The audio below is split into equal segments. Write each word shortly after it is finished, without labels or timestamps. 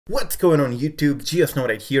What's going on YouTube,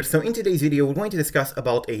 GeoSnowDite here. So in today's video we're going to discuss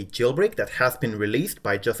about a jailbreak that has been released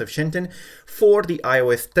by Joseph Shenton for the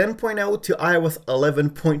iOS 10.0 to iOS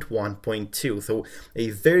 11.1.2. So a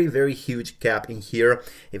very huge gap in here,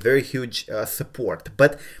 a very huge support.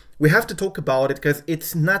 But we have to talk about it because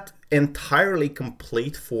it's not entirely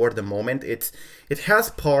complete for the moment. It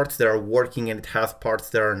has parts that are working and it has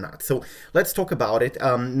parts that are not. So let's talk about it.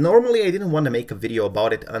 Normally I didn't want to make a video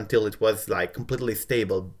about it until it was like completely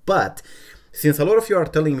stable, but since a lot of you are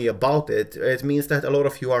telling me about it, it means that a lot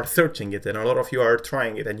of you are searching it and a lot of you are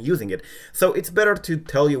trying it and using it. So it's better to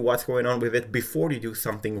tell you what's going on with it before you do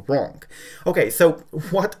something wrong. Okay, so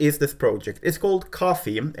what is this project? It's called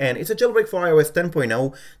Coffee and it's a jailbreak for iOS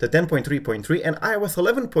 10.0 to 10.3.3 and iOS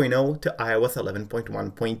 11.0 to iOS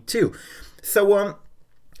 11.1.2. So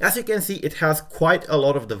as you can see, it has quite a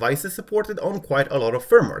lot of devices supported on quite a lot of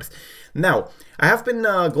firmwares. Now, I have been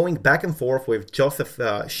going back and forth with Joseph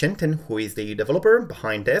Shenton, who is the developer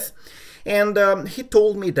behind this, and he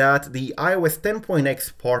told me that the iOS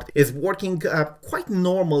 10.x part is working quite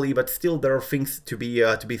normally, but still there are things to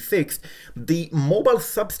be fixed. The Mobile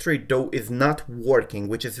Substrate though is not working,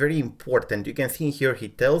 which is very important. You can see here he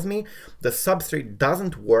tells me the substrate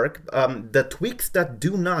doesn't work. The tweaks that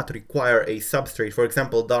do not require a substrate, for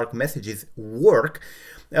example, dark messages, work.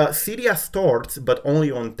 Cydia starts, but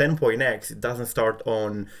only on 10.x. It doesn't start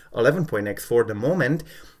on 11.x for the moment,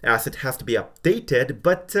 as it has to be updated,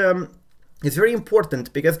 but it's very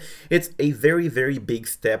important because it's a very big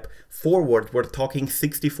step forward. We're talking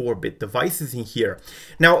 64-bit devices in here.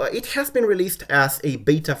 Now, it has been released as a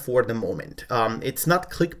beta for the moment. It's not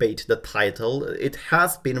clickbait, the title. It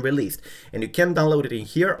has been released and you can download it in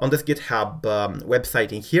here on this GitHub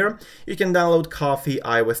website in here. You can download Coffee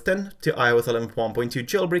iOS 10 to iOS 11.1.2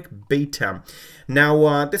 jailbreak beta.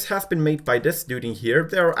 Now, this has been made by this dude in here.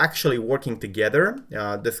 They're actually working together,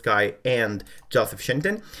 this guy and Joseph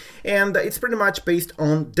Shenton, and it's pretty much based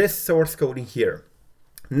on this source code in here.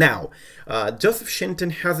 Now, Joseph Shenton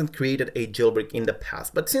hasn't created a jailbreak in the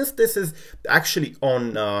past, but since this is actually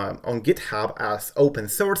on GitHub as open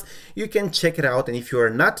source, you can check it out. And if you are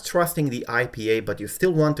not trusting the IPA, but you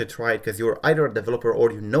still want to try it because you're either a developer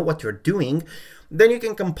or you know what you're doing, then you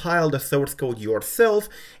can compile the source code yourself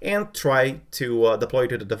and try to deploy it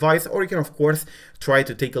to the device, or you can of course try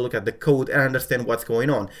to take a look at the code and understand what's going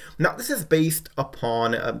on. Now, this is based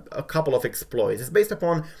upon a couple of exploits. It's based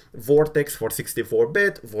upon Vortex for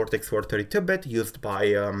 64-bit, Vortex for 32-bit, used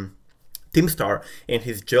by Timstar in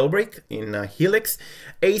his jailbreak in Helix.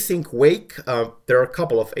 Async Wake, there are a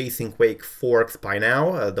couple of Async Wake forks by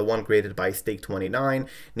now, the one created by Stake29,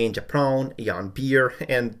 Ninja Prawn, Jan Beer,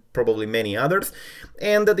 and probably many others.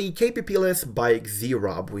 And the KPPless by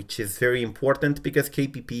xerub, which is very important because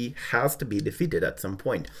KPP has to be defeated at some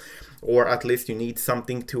point, or at least you need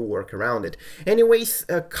something to work around it. Anyways,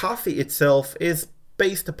 Coffee itself is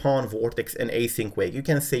based upon Vortex and Async Wake, you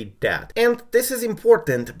can say that. And this is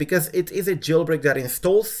important because it is a jailbreak that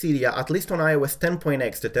installs Cydia, at least on iOS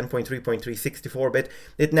 10.x to 10.3.3 64-bit.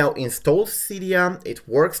 It now installs Cydia, it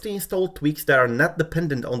works to install tweaks that are not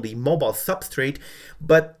dependent on the mobile substrate,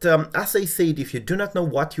 but as I said, if you do not know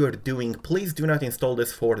what you are doing, please do not install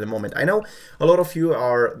this for the moment. I know a lot of you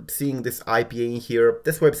are seeing this IPA in here.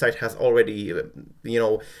 This website has already,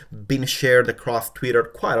 been shared across Twitter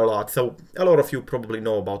quite a lot, so a lot of you probably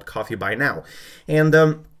know about Coffee by now. And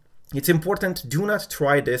it's important, do not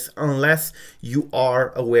try this unless you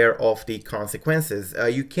are aware of the consequences.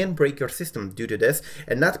 You can break your system due to this,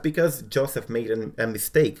 and not because Joseph made a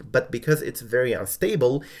mistake, but because it's very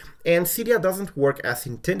unstable, and Cydia doesn't work as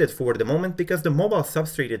intended for the moment because the mobile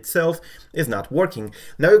substrate itself is not working.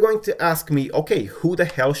 Now you're going to ask me, okay, who the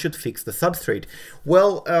hell should fix the substrate?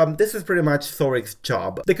 Well, this is pretty much Saurik's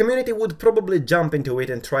job. The community would probably jump into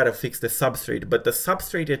it and try to fix the substrate, but the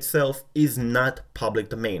substrate itself is not public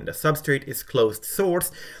domain. The substrate is closed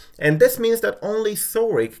source, and this means that only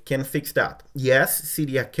Saurik can fix that. Yes,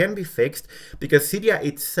 Cydia can be fixed because Cydia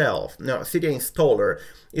itself, Cydia installer,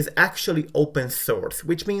 is actually open source,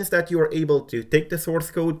 which means that you are able to take the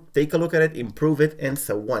source code, take a look at it, improve it, and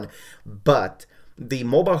so on. But the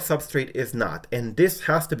mobile substrate is not, and this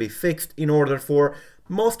has to be fixed in order for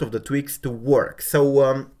most of the tweaks to work.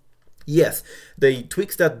 So yes, the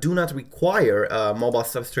tweaks that do not require a mobile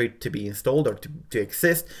substrate to be installed or to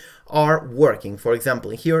exist are working. For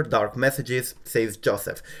example, here dark messages says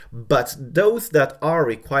Joseph, but those that are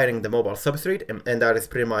requiring the mobile substrate, and that is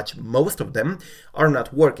pretty much most of them, are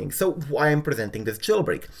not working. So why I'm presenting this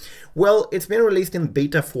jailbreak? Well, it's been released in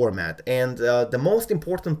beta format, and the most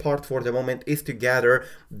important part for the moment is to gather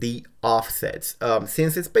the offsets.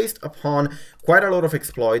 Since it's based upon quite a lot of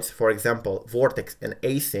exploits, for example, Vortex and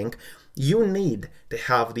Async, you need to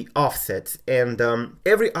have the offsets, and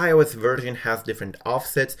every iOS version has different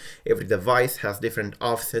offsets, every device has different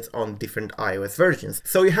offsets on different iOS versions.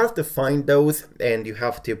 So you have to find those and you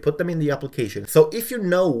have to put them in the application. So if you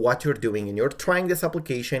know what you're doing and you're trying this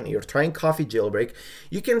application, you're trying Coffee Jailbreak,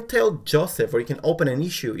 you can tell Joseph, or you can open an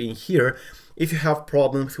issue in here if you have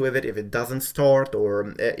problems with it, if it doesn't start,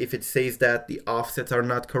 or if it says that the offsets are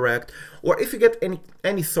not correct, or if you get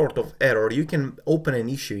any sort of error, you can open an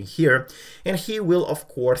issue in here and he will of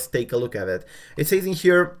course take a look at it. It says in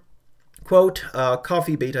here, quote,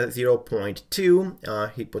 Coffee Beta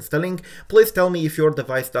 0.2, he puts the link, please tell me if your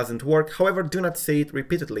device doesn't work, however do not say it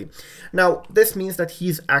repeatedly. Now this means that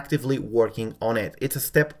he's actively working on it. It's a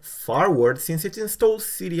step forward since it installs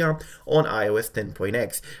Cydia on iOS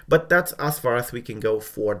 10.x, but that's as far as we can go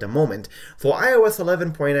for the moment. For iOS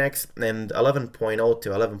 11.x and 11.0 to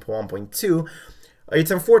 11.1.2,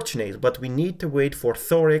 it's unfortunate, but we need to wait for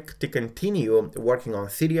Saurik to continue working on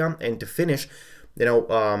Cydia and to finish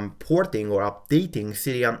porting or updating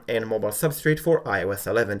Cydia and Mobile Substrate for iOS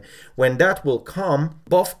 11. When that will come,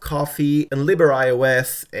 both Coffee and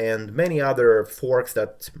LibreIOS and many other forks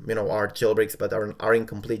that are jailbreaks but are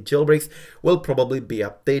incomplete jailbreaks will probably be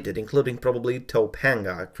updated, including probably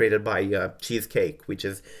to.panga, created by Cheesecake, which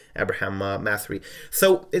is Abraham Masri.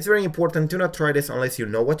 So it's very important, do not try this unless you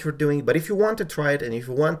know what you're doing, but if you want to try it and if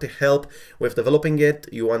you want to help with developing it,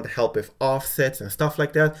 you want to help with offsets and stuff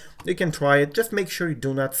like that, you can try it. Just make sure you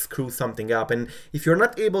do not screw something up, and if you're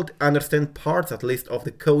not able to understand parts at least of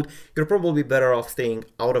the code, you're probably better off staying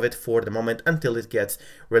out of it for the moment until it gets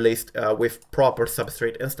released with proper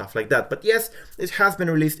substrate and stuff like that. But yes, it has been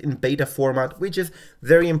released in beta format, which is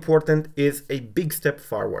very important, is a big step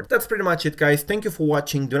forward. That's pretty much it, guys. Thank you for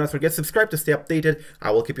watching. Do not forget to subscribe to stay updated. I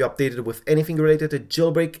will keep you updated with anything related to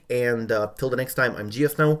jailbreak, and till the next time, I'm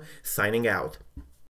GSNow, signing out.